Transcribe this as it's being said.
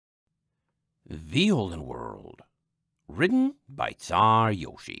The Olden World, written by Czar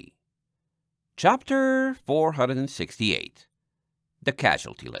Yoshi. Chapter 468, The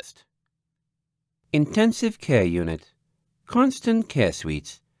Casualty List. Intensive Care Unit, Constant Care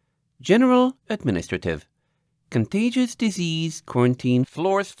Suites, General Administrative, Contagious Disease Quarantine.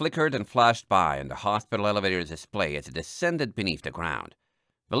 Floors flickered and flashed by on the hospital elevator's display as it descended beneath the ground.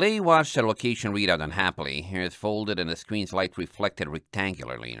 Valet watched her location readout unhappily, ears folded and the screen's light reflected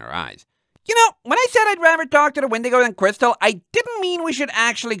rectangularly in her eyes. You know, when I said I'd rather talk to the Wendigo than Crystal, I didn't mean we should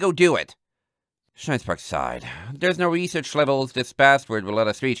actually go do it. Shinespark sighed. There's no research levels this password will let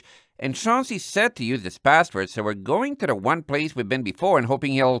us reach, and Chauncey said to use this password, so we're going to the one place we've been before and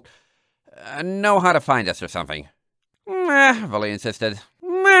hoping he'll know how to find us or something. Meh, Valet insisted.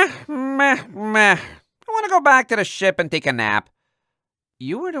 Meh. I want to go back to the ship and take a nap.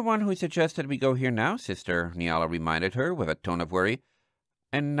 You were the one who suggested we go here now, sister, Niala reminded her with a tone of worry.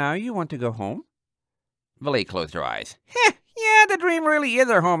 And now you want to go home? Valet closed her eyes. Yeah, the dream really is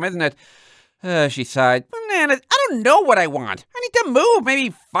our home, isn't it? She sighed. Bananas, I don't know what I want. I need to move,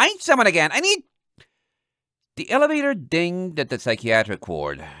 maybe find someone again. The elevator dinged at the psychiatric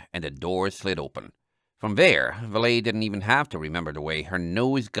ward, and the door slid open. From there, Valet didn't even have to remember the way, her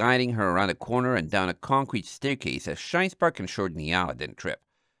nose guiding her around a corner and down a concrete staircase as Shinespark ensured Niala didn't trip.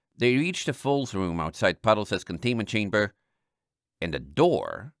 They reached the Fool's room outside Puddles' containment chamber, and the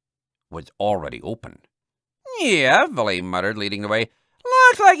door was already open. Yeah, Valet muttered, leading the way.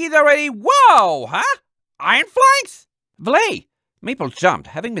 Looks like he's already... Whoa, huh? Iron flanks? Valet! Maple jumped,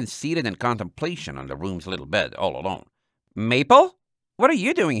 having been seated in contemplation on the room's little bed all alone. Maple? What are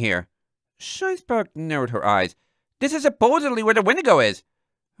you doing here? Shinespark narrowed her eyes. This is supposedly where the Wendigo is.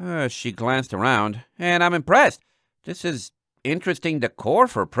 She glanced around, and I'm impressed. This is interesting decor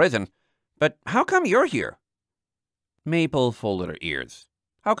for a prison. But how come you're here? Maple folded her ears.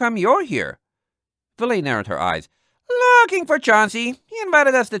 How come you're here? Valet narrowed her eyes. Looking for Chauncey. He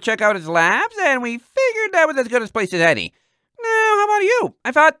invited us to check out his labs, and we figured that was as good a place as any. Now, how about you?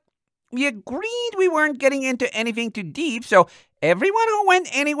 I thought we agreed we weren't getting into anything too deep, so everyone who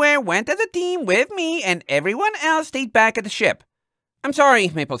went anywhere went as a team with me, and everyone else stayed back at the ship. I'm sorry,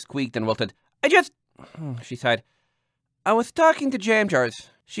 Maple squeaked and wilted. She sighed. I was talking to Jam Jars.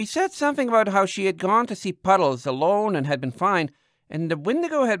 She said something about how she had gone to see Puddles alone and had been fine, and the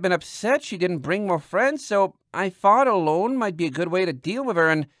Wendigo had been upset she didn't bring more friends, so I thought alone might be a good way to deal with her,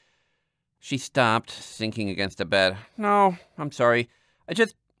 and... She stopped, sinking against the bed. No, I'm sorry. I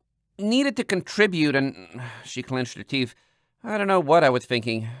just needed to contribute, and... She clenched her teeth. I don't know what I was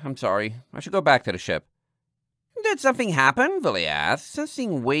thinking. I'm sorry. I should go back to the ship. Did something happen? Valet asked,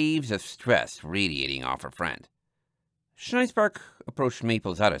 sensing waves of stress radiating off her friend. Shinespark approached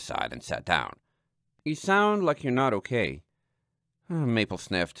Maple's other side and sat down. You sound like you're not okay. Maple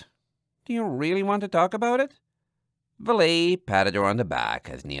sniffed. Do you really want to talk about it? Valet patted her on the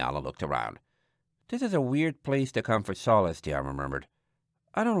back as Niala looked around. This is a weird place to come for solace, the armor murmured.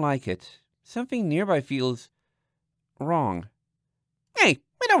 I don't like it. Something nearby feels... wrong. Hey,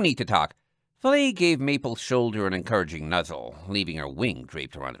 we don't need to talk. Valet gave Maple's shoulder an encouraging nuzzle, leaving her wing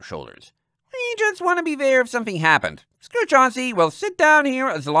draped around her shoulders. We just want to be there if something happened. Screw Chauncey, we'll sit down here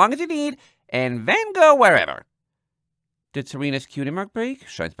as long as you need, and then go wherever. Did Serena's cutie mark break?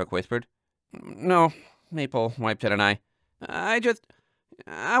 Shinespark whispered. No, Maple wiped at an eye.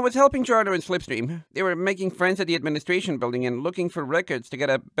 I was helping Charter and Slipstream. They were making friends at the administration building and looking for records to get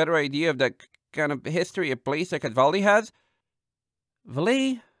a better idea of the kind of history a place like Casualty has.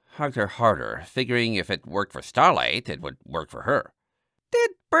 Valet hugged her harder, figuring if it worked for Starlight, it would work for her.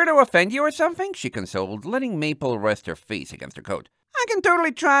 Did Berto offend you or something? She consoled, letting Maple rest her face against her coat. I can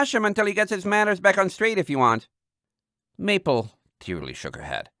totally trash him until he gets his manners back on straight if you want. Maple tearily shook her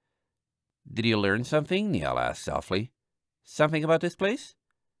head. Did you learn something? Niala asked softly. Something about this place?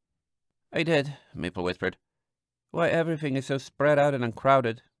 I did, Maple whispered. Why everything is so spread out and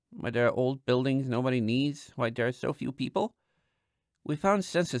uncrowded. Why there are old buildings nobody needs. Why there are so few people. We found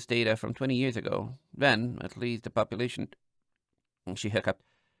census data from 20 years ago. Then, at least, the population... She hiccuped.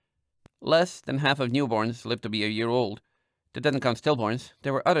 Less than half of newborns live to be a year old. That doesn't count stillborns.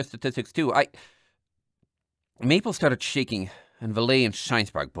 There were other statistics, too. Maple started shaking, and Valet and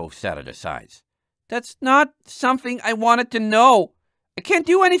Shinespark both sat at her sides. That's not something I wanted to know. I can't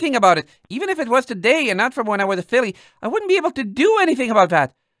do anything about it. Even if it was today and not from when I was a filly, I wouldn't be able to do anything about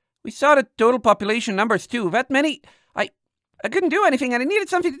that. We saw the total population numbers, too. That many... I couldn't do anything, and I needed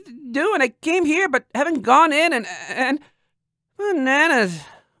something to do, and I came here, but haven't gone in, and... Bananas.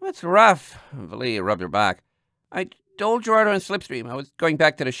 That's rough. Valet rubbed her back. I told Gerardo and Slipstream I was going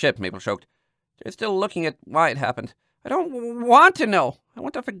back to the ship, Maple choked. They're still looking at why it happened. I don't want to know. I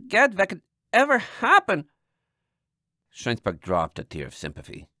want to forget that ever happen? Schweinsbach dropped a tear of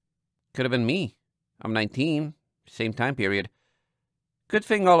sympathy. Could have been me. I'm 19, same time period. Good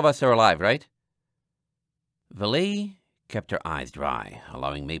thing all of us are alive, right? Valet kept her eyes dry,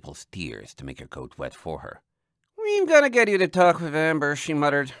 allowing Maple's tears to make her coat wet for her. We've got to get you to talk with Amber, she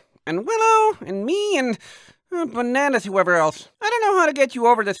muttered. And Willow, and me, and Bananas, whoever else. I don't know how to get you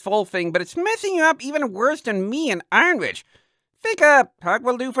over this full thing, but it's messing you up even worse than me and Ironwitch. Think a hug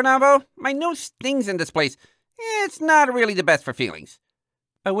will do for now, though. My nose stings in this place. It's not really the best for feelings.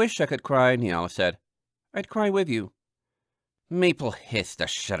 I wish I could cry, Niala said. I'd cry with you. Maple hissed a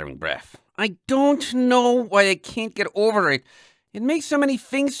shuddering breath. I don't know why I can't get over it. It makes so many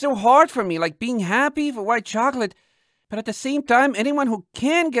things so hard for me, like being happy for white chocolate. But at the same time, anyone who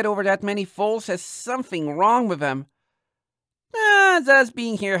can get over that many falls has something wrong with them. Does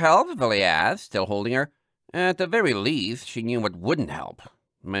being here help? Valet asked, still holding her. At the very least, she knew what wouldn't help.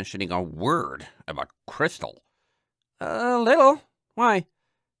 Mentioning a word about crystal. A little. Why?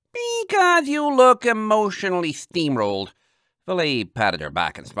 Because you look emotionally steamrolled. Valet patted her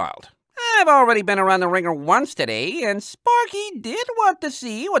back and smiled. I've already been around the ringer once today, and Sparky did want to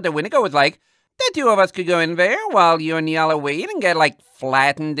see what the Winnebago was like. The two of us could go in there while you and Niala wait and get,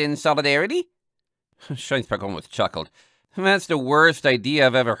 flattened in solidarity. Schweinsbach almost chuckled. That's the worst idea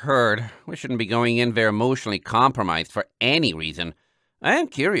I've ever heard. We shouldn't be going in there emotionally compromised for any reason. I am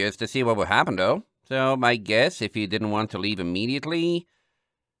curious to see what would happen, though. So I guess if you didn't want to leave immediately...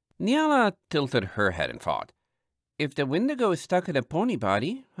 Niala tilted her head in thought. If the Wendigo is stuck in a pony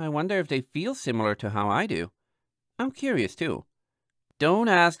body, I wonder if they feel similar to how I do. I'm curious, too. Don't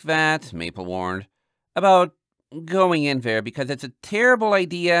ask that, Maple warned, about going in there, because it's a terrible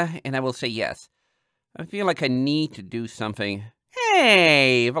idea, and I will say yes. I feel like I need to do something.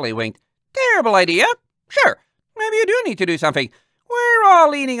 Hey, Valet winked. Terrible idea? Sure, maybe you do need to do something. We're all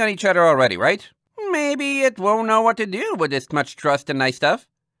leaning on each other already, right? Maybe it won't know what to do with this much trust and nice stuff.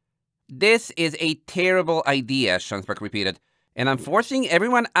 This is a terrible idea, Schweinsbach repeated, and I'm forcing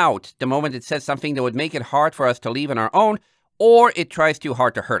everyone out the moment it says something that would make it hard for us to leave on our own, or it tries too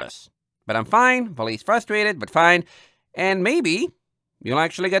hard to hurt us. But I'm fine, Valet's frustrated, but fine, and maybe you'll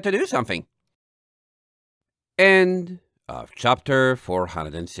actually get to do something. End of chapter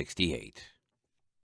 468.